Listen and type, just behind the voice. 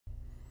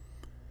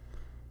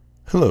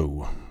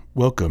Hello,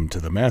 welcome to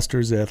the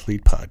Masters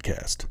Athlete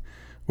Podcast,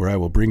 where I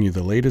will bring you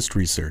the latest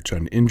research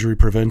on injury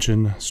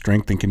prevention,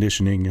 strength and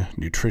conditioning,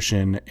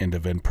 nutrition, and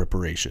event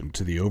preparation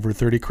to the over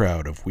 30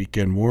 crowd of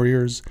weekend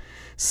warriors,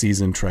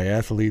 seasoned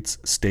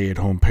triathletes,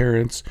 stay-at-home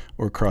parents,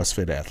 or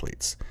CrossFit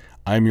athletes.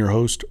 I'm your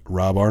host,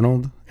 Rob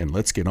Arnold, and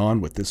let's get on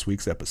with this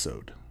week's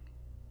episode.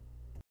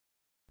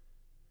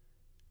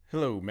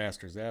 Hello,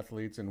 Masters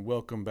Athletes, and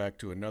welcome back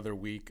to another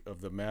week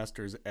of the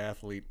Masters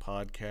Athlete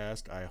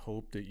Podcast. I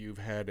hope that you've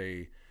had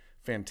a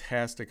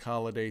fantastic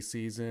holiday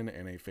season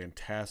and a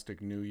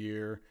fantastic new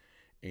year,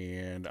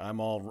 and I'm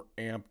all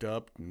amped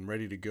up and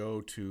ready to go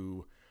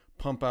to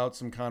pump out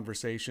some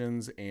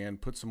conversations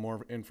and put some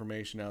more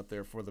information out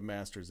there for the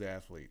Masters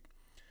Athlete.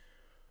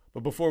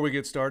 But before we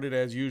get started,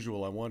 as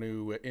usual, I want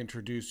to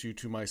introduce you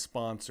to my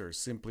sponsor,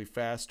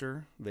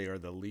 SimpliFaster. They are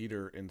the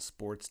leader in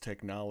sports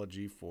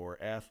technology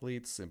for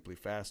athletes.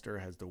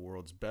 SimpliFaster has the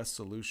world's best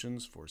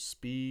solutions for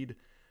speed,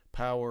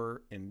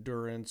 power,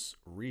 endurance,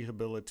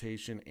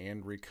 rehabilitation,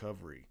 and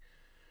recovery.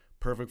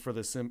 Perfect for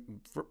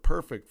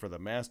the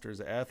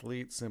Masters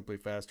athlete,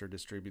 SimpliFaster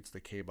distributes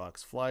the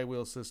K-Box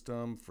flywheel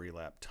system,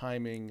 Freelap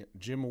timing,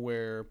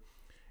 GymAware,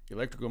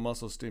 electrical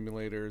muscle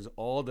stimulators,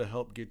 all to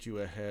help get you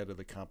ahead of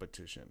the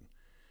competition.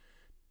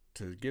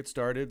 To get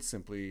started,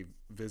 simply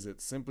visit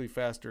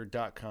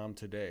simplifaster.com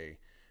today.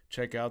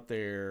 Check out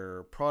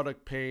their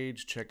product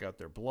page, check out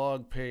their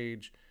blog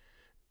page,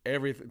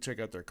 everything. Check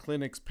out their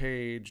clinics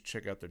page,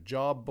 check out their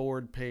job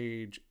board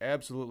page.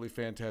 Absolutely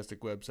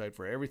fantastic website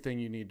for everything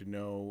you need to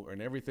know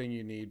and everything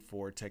you need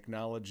for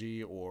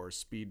technology or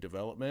speed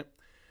development.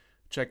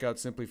 Check out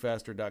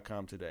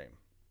simplifaster.com today.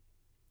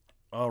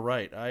 All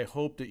right. I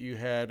hope that you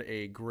had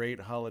a great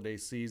holiday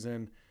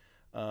season.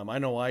 I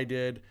know I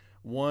did.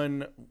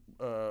 One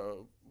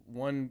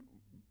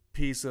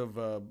piece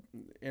of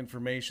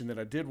information that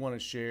I did want to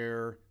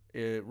share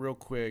real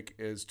quick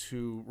is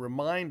to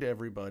remind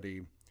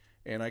everybody,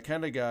 and I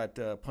kind of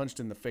got punched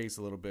in the face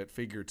a little bit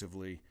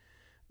figuratively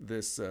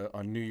this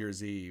on New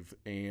Year's Eve,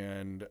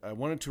 and I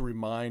wanted to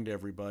remind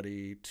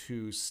everybody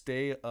to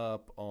stay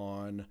up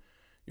on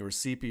your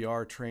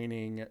CPR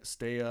training,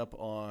 stay up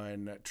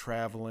on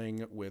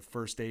traveling with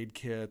first aid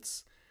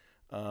kits,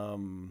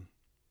 and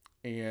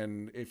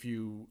if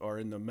you are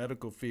in the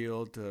medical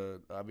field,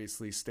 to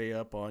obviously stay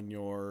up on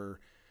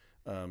your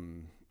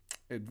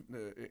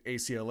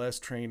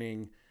ACLS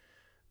training.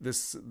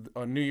 This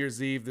on New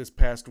Year's Eve this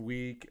past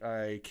week,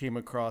 I came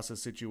across a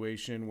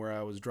situation where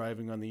I was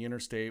driving on the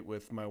interstate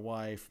with my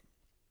wife,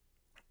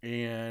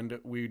 and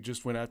we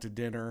just went out to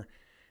dinner.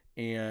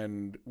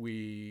 And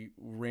we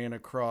ran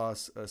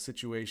across a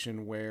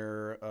situation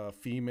where a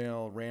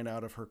female ran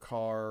out of her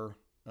car.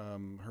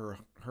 Her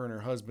and her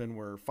husband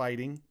were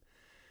fighting.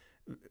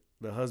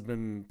 The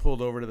husband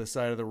pulled over to the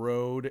side of the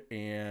road,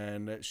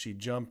 and she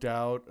jumped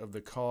out of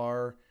the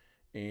car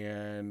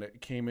and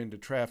came into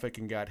traffic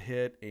and got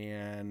hit.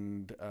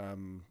 And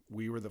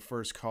we were the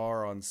first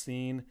car on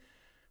scene.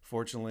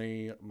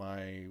 Fortunately,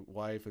 my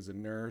wife is a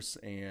nurse,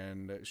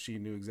 and she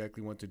knew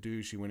exactly what to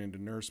do. She went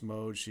into nurse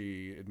mode.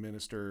 She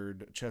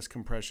administered chest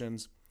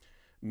compressions.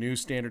 New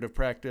standard of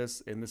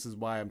practice, and this is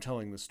why I'm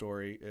telling the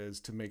story, is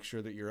to make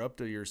sure that you're up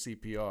to your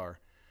CPR,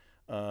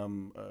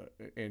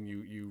 and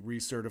you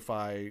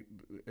recertify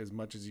as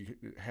much as you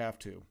have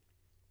to.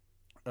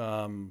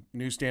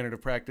 New standard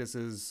of practice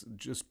is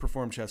just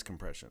perform chest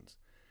compressions.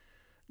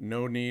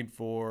 No need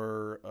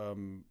for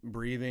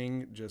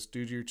breathing. Just do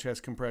your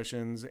chest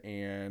compressions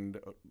and,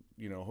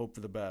 hope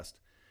for the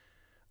best.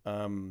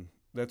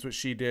 That's what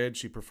she did.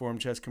 She performed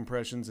chest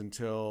compressions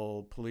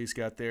until police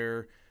got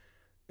there.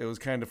 It was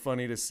kind of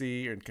funny to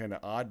see, and kind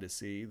of odd to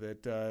see,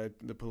 that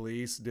the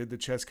police did the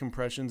chest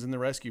compressions and the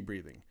rescue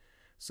breathing.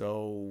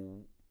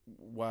 So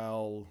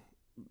while,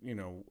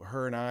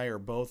 her and I are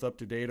both up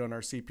to date on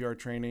our CPR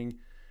training,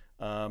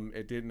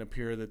 it didn't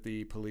appear that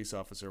the police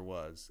officer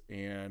was.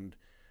 And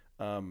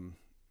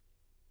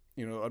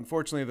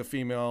unfortunately, the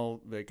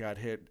female that got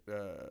hit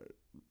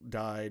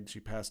died.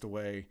 She passed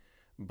away.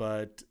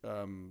 But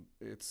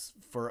it's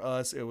for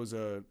us. It was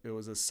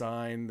a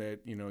sign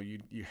that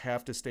you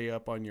have to stay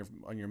up on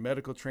your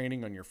medical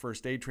training, on your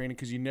first aid training,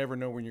 because you never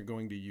know when you're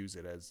going to use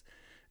it, as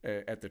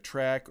at the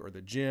track or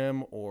the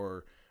gym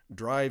or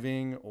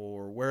driving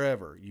or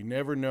wherever. You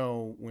never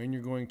know when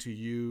you're going to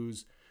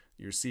use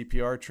your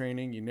CPR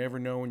training. You never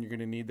know when you're going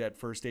to need that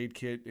first aid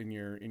kit in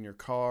your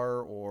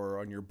car or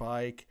on your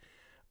bike.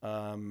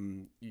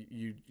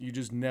 You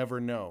just never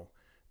know.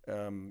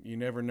 You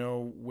never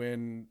know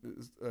when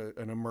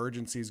an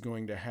emergency is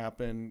going to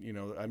happen.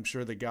 I'm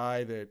sure the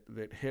guy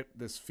that hit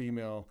this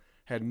female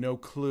had no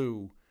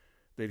clue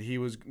that he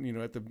was,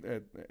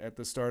 at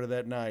the start of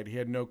that night, he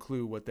had no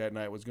clue what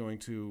was going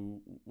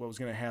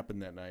to happen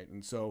that night.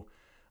 And so,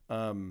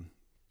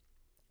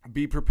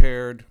 be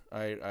prepared.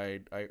 I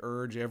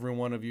urge every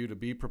one of you to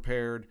be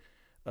prepared.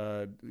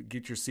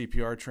 Get your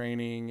CPR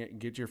training,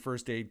 get your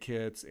first aid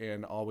kits,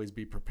 and always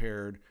be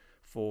prepared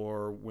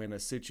for when a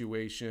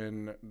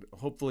situation,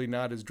 hopefully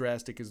not as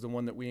drastic as the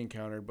one that we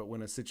encountered, but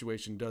when a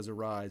situation does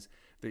arise,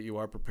 that you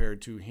are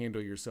prepared to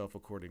handle yourself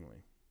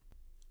accordingly.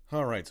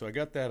 All right, so I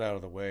got that out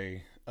of the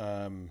way.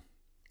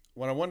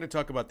 What I wanted to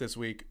talk about this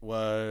week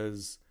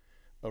was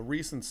a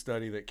recent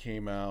study that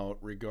came out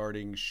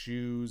regarding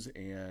shoes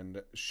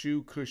and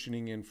shoe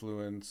cushioning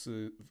influence,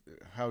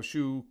 how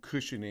shoe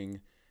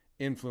cushioning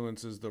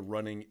influences the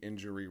running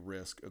injury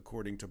risk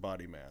according to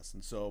body mass.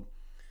 And so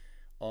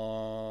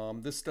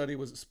this study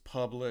was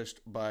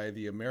published by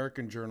the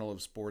American Journal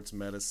of Sports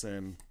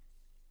Medicine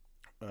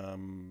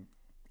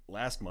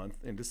last month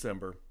in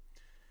December.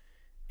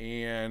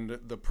 And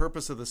the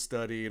purpose of the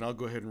study, and I'll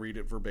go ahead and read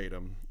it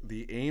verbatim.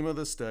 The aim of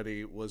the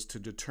study was to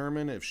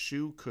determine if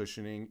shoe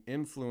cushioning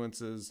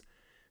influences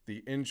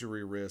the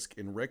injury risk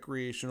in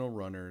recreational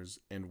runners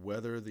and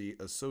whether the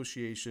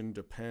association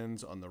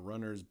depends on the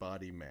runner's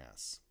body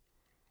mass.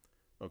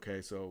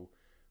 Okay, so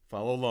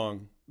follow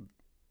along.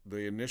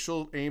 The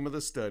initial aim of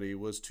the study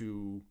was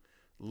to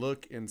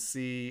look and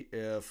see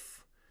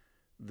if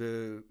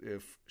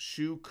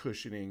shoe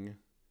cushioning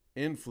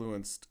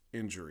influenced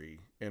injury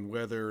and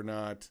whether or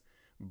not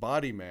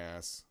body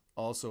mass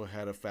also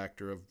had a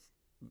factor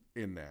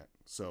in that.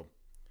 So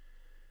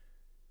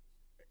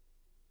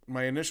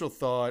my initial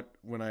thought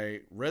when I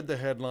read the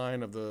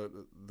headline of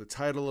the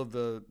title of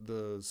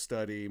the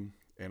study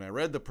and I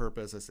read the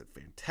purpose, I said,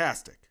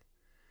 fantastic.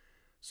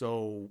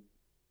 So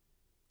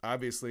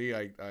obviously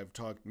I've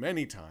talked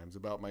many times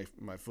about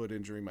my foot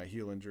injury, my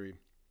heel injury,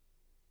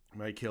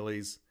 my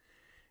Achilles.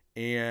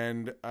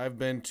 And I've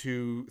been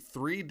to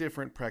 3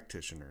 different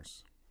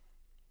practitioners,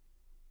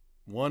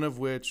 one of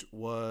which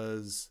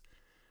was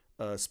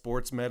a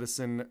sports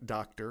medicine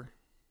doctor,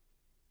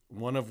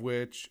 one of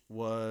which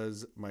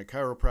was my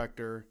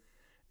chiropractor,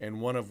 and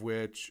one of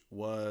which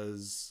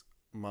was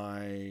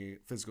my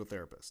physical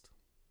therapist.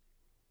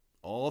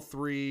 All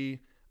 3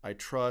 I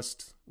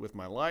trust with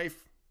my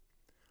life.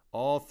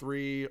 All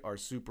 3 are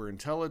super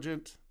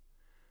intelligent.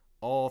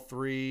 All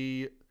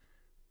 3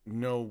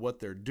 know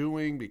what they're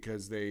doing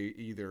because they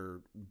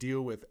either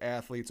deal with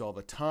athletes all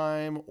the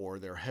time or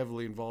they're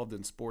heavily involved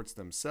in sports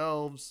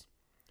themselves.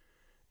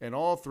 And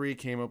all 3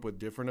 came up with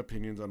different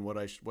opinions on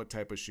what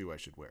type of shoe I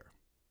should wear.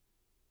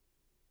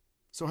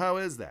 So how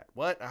is that?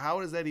 How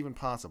is that even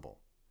possible?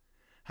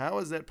 How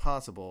is that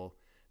possible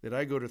that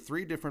I go to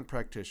 3 different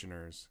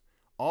practitioners,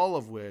 all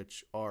of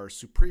which are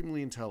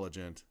supremely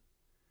intelligent,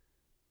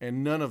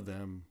 and none of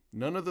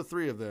the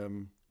 3 of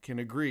them can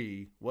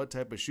agree what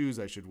type of shoes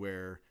I should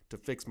wear to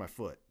fix my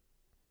foot?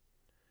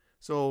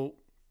 So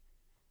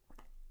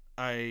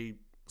I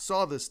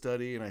saw this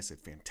study and I said,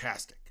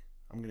 fantastic.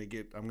 I'm going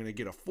to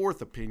get a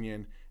 4th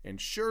opinion,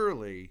 and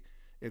surely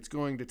it's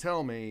going to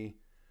tell me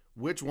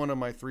which one of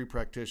my 3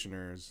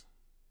 practitioners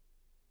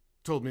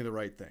told me the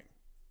right thing.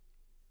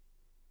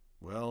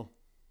 Well,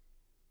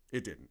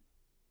 it didn't.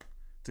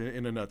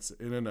 In a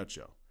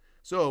nutshell.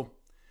 So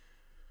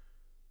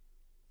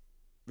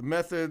the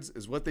methods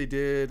is what they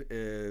did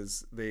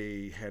is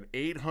they had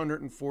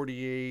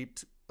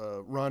 848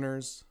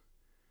 runners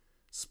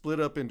split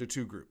up into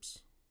 2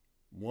 groups.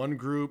 One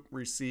group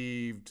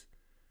received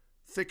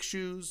thick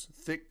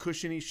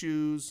cushiony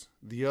shoes.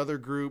 The other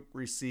group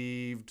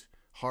received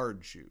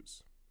hard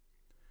shoes.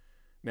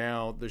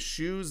 Now, the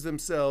shoes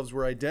themselves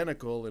were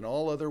identical in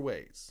all other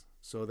ways.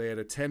 So they had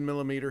a 10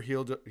 millimeter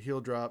heel to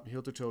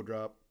toe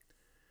drop.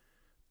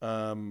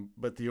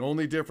 But the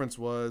only difference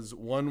was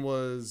one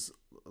was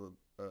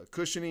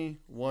cushiony,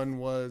 one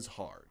was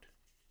hard.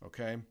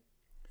 Okay.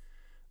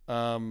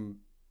 And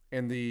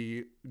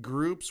the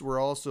groups were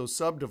also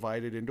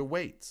subdivided into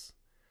weights.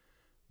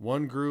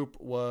 One group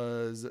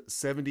was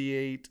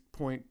 78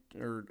 point,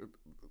 or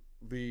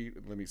the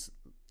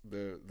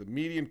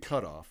median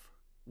cutoff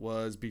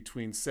was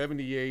between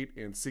 78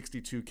 and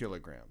 62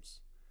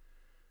 kilograms.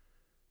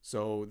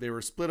 So they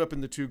were split up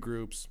into 2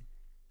 groups.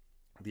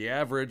 The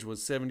average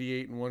was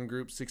 78 in one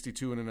group,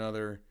 62 in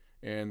another,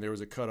 and there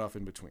was a cutoff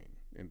in between,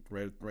 and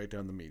right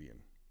down the median.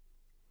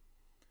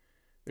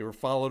 They were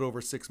followed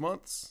over 6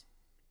 months,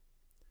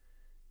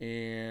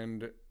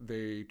 and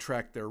they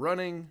tracked their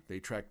running, they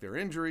tracked their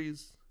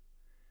injuries.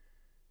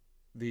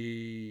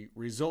 The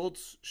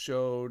results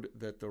showed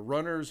that the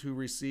runners who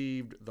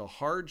received the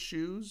hard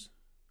shoes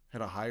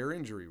had a higher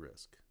injury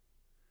risk.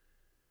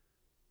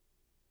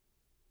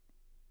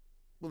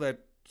 Well,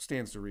 that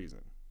stands to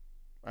reason.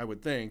 I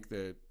would think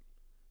that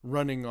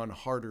running on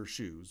harder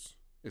shoes,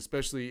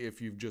 especially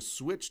if you've just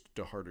switched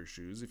to harder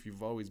shoes, if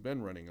you've always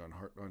been running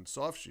on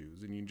soft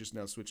shoes and you just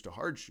now switch to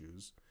hard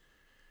shoes,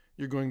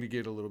 you're going to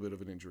get a little bit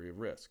of an injury of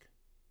risk.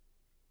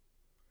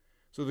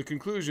 So the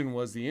conclusion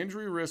was the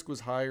injury risk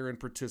was higher in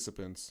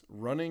participants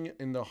running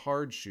in the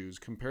hard shoes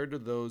compared to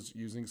those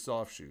using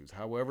soft shoes.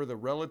 However, the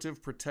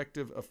relative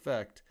protective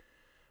effect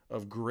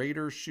of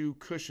greater shoe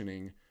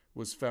cushioning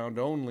was found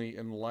only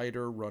in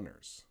lighter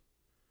runners.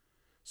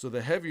 So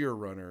the heavier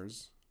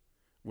runners,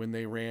 when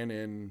they ran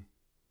in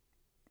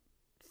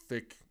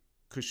thick,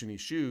 cushiony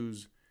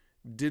shoes,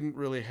 didn't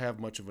really have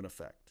much of an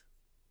effect.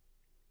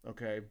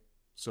 Okay,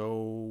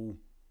 so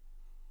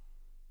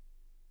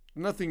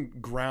nothing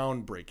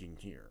groundbreaking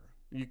here.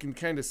 You can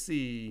kind of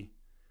see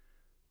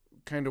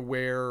kind of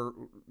where,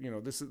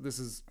 this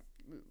is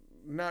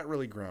not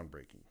really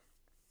groundbreaking.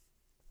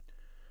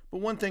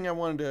 But one thing I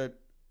wanted to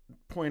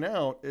point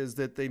out is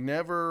that they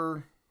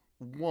never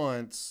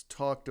once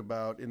talked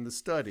about in the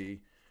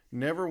study,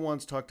 never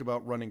once talked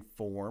about running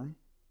form.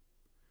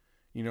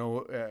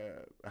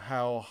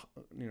 How,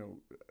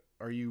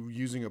 are you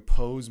using a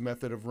pose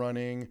method of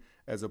running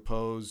as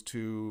opposed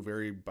to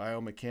very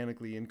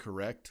biomechanically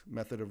incorrect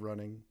method of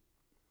running?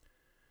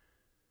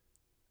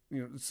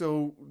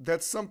 So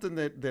that's something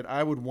that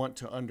I would want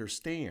to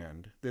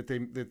understand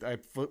that I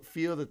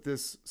feel that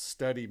this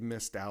study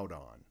missed out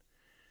on,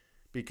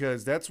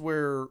 because that's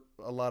where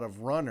a lot of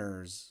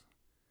runners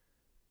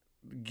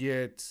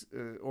get,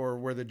 or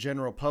where the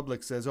general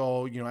public says,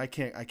 oh, I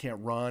can't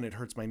run. It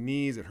hurts my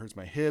knees. It hurts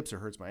my hips. It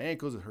hurts my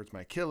ankles. It hurts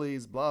my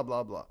Achilles, blah,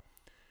 blah, blah.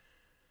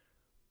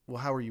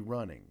 Well, how are you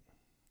running?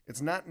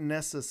 It's not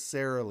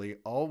necessarily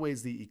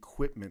always the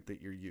equipment that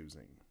you're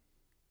using,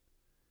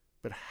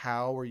 but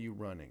how are you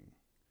running?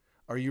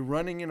 Are you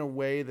running in a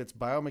way that's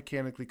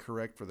biomechanically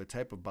correct for the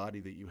type of body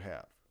that you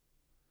have?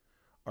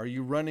 Are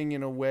you running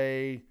in a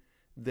way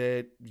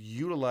that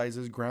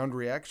utilizes ground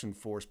reaction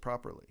force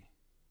properly?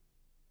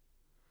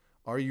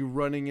 Are you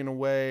running in a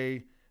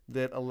way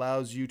that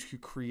allows you to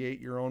create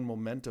your own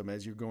momentum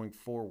as you're going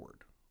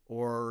forward?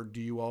 Or do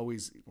you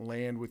always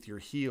land with your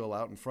heel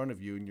out in front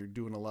of you and you're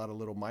doing a lot of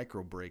little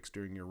micro breaks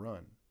during your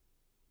run?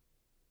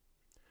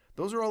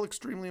 Those are all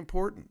extremely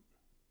important,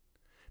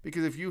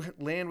 because if you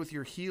land with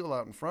your heel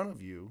out in front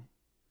of you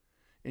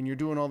and you're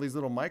doing all these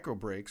little micro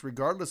breaks,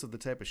 regardless of the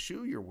type of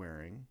shoe you're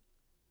wearing,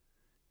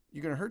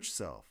 you're going to hurt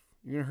yourself.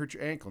 You're going to hurt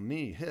your ankle,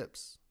 knee,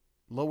 hips,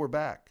 lower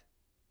back.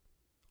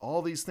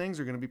 All these things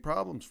are going to be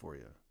problems for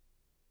you.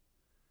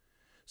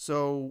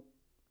 So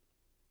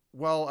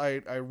while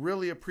I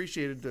really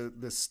appreciated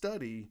the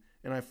study,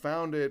 and I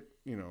found it,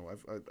 I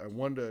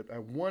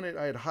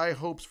had high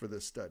hopes for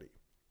this study.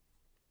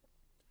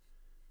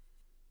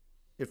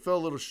 It fell a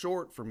little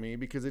short for me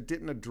because it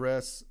didn't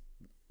address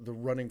the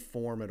running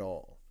form at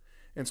all.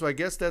 And so I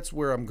guess that's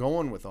where I'm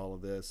going with all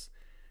of this,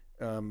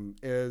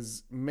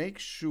 is make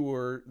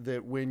sure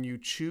that when you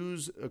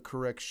choose a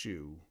correct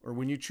shoe, or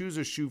when you choose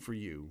a shoe for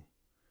you,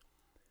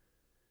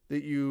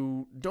 that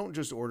you don't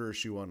just order a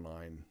shoe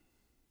online.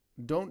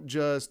 Don't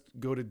just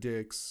go to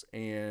Dick's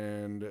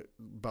and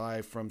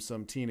buy from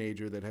some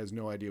teenager that has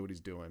no idea what he's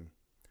doing.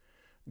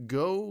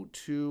 Go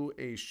to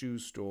a shoe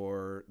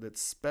store that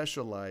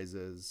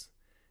specializes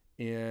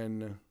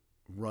in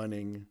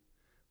running,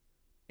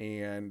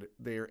 and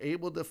they are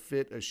able to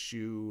fit a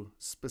shoe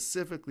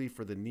specifically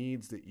for the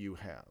needs that you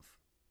have.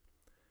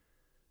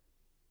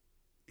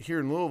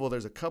 Here in Louisville,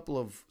 there's a couple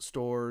of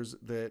stores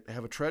that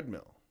have a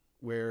treadmill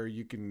where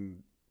you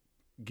can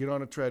get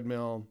on a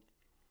treadmill.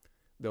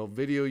 They'll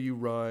video you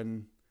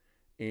run,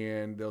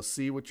 and they'll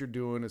see what you're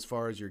doing as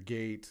far as your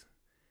gait,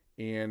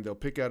 and they'll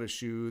pick out a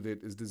shoe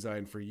that is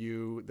designed for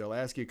you. They'll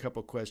ask you a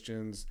couple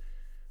questions.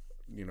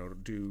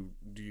 Do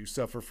you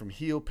suffer from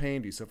heel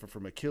pain? Do you suffer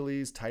from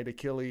Achilles, tight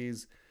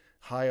Achilles,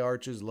 high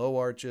arches, low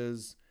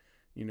arches?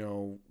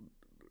 Are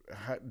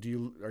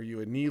you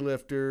a knee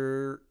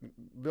lifter?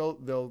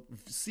 They'll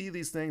see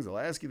these things. They'll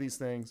ask you these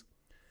things,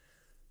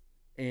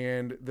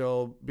 and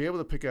they'll be able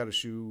to pick out a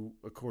shoe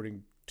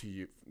according to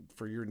you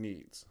for your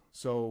needs.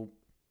 So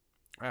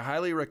I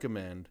highly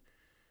recommend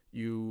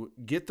you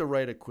get the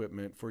right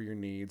equipment for your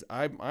needs.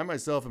 I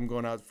myself am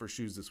going out for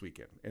shoes this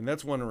weekend, and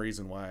that's one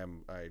reason why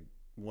I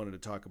wanted to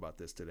talk about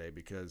this today,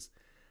 because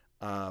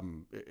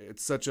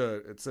it's such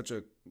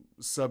a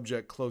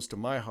subject close to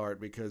my heart,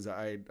 because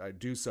I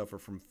do suffer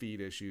from feet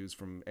issues,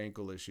 from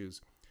ankle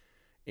issues,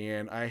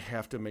 and I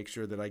have to make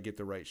sure that I get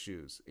the right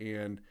shoes.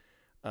 And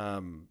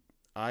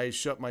I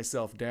shut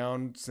myself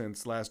down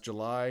since last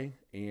July,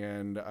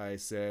 and I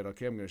said,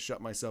 okay, I'm going to shut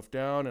myself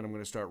down, and I'm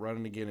going to start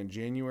running again in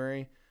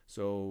January.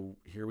 So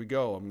here we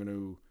go. I'm going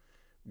to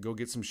go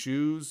get some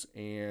shoes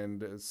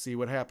and see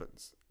what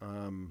happens. But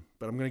I'm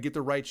going to get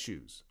the right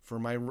shoes for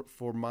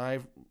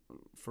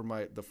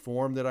the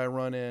form that I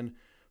run in,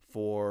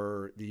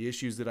 for the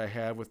issues that I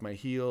have with my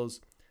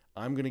heels.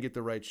 I'm going to get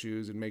the right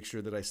shoes and make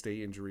sure that I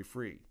stay injury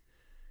free.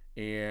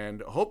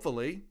 And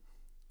hopefully,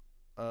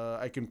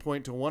 I can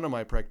point to one of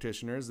my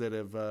practitioners that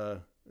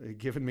have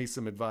given me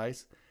some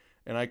advice,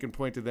 and I can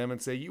point to them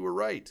and say, you were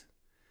right.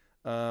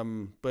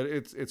 But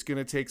it's going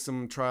to take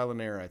some trial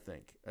and error, I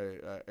think.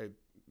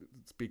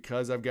 It's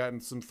because I've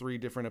gotten some 3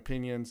 different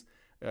opinions.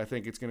 I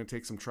think it's going to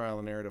take some trial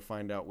and error to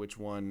find out which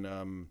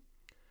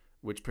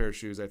pair of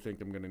shoes I think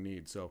I'm going to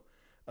need. So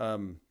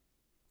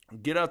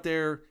get out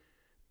there,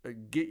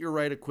 get your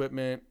right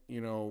equipment,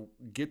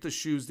 get the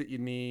shoes that you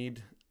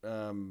need.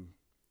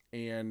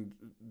 And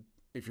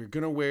if you're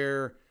going to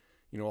wear,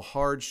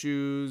 hard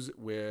shoes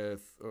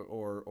with,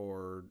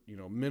 or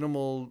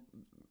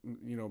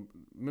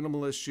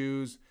minimalist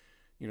shoes,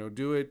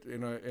 do it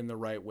in the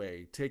right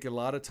way. Take a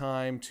lot of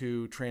time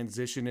to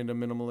transition into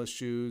minimalist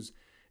shoes.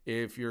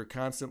 If you're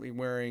constantly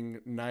wearing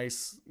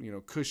nice,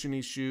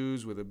 cushiony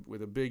shoes with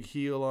a big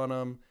heel on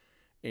them,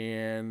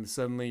 and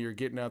suddenly you're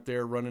getting out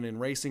there running in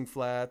racing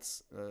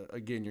flats,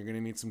 again, you're going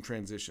to need some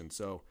transition.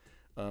 So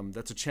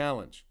that's a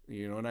challenge,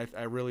 and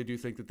I really do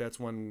think that that's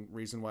one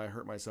reason why I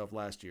hurt myself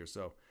last year.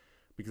 So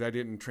because I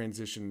didn't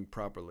transition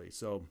properly.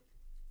 So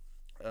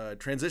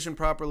transition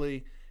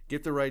properly,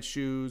 get the right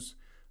shoes,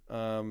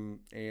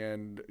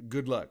 and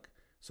good luck.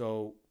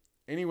 So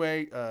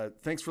anyway,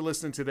 thanks for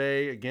listening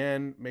today.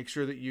 Again, make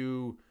sure that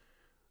you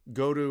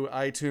go to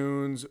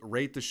iTunes,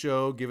 rate the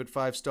show, give it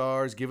 5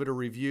 stars, give it a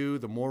review.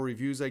 The more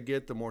reviews I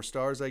get, the more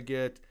stars I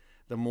get,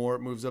 the more it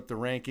moves up the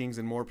rankings,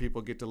 and more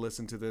people get to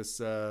listen to this,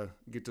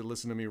 get to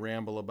listen to me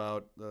ramble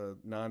about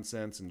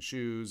nonsense and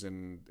shoes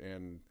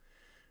and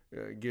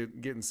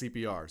getting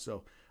CPR.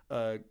 So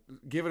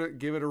give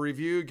it a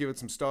review, give it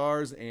some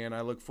stars, and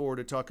I look forward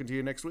to talking to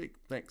you next week.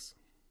 Thanks.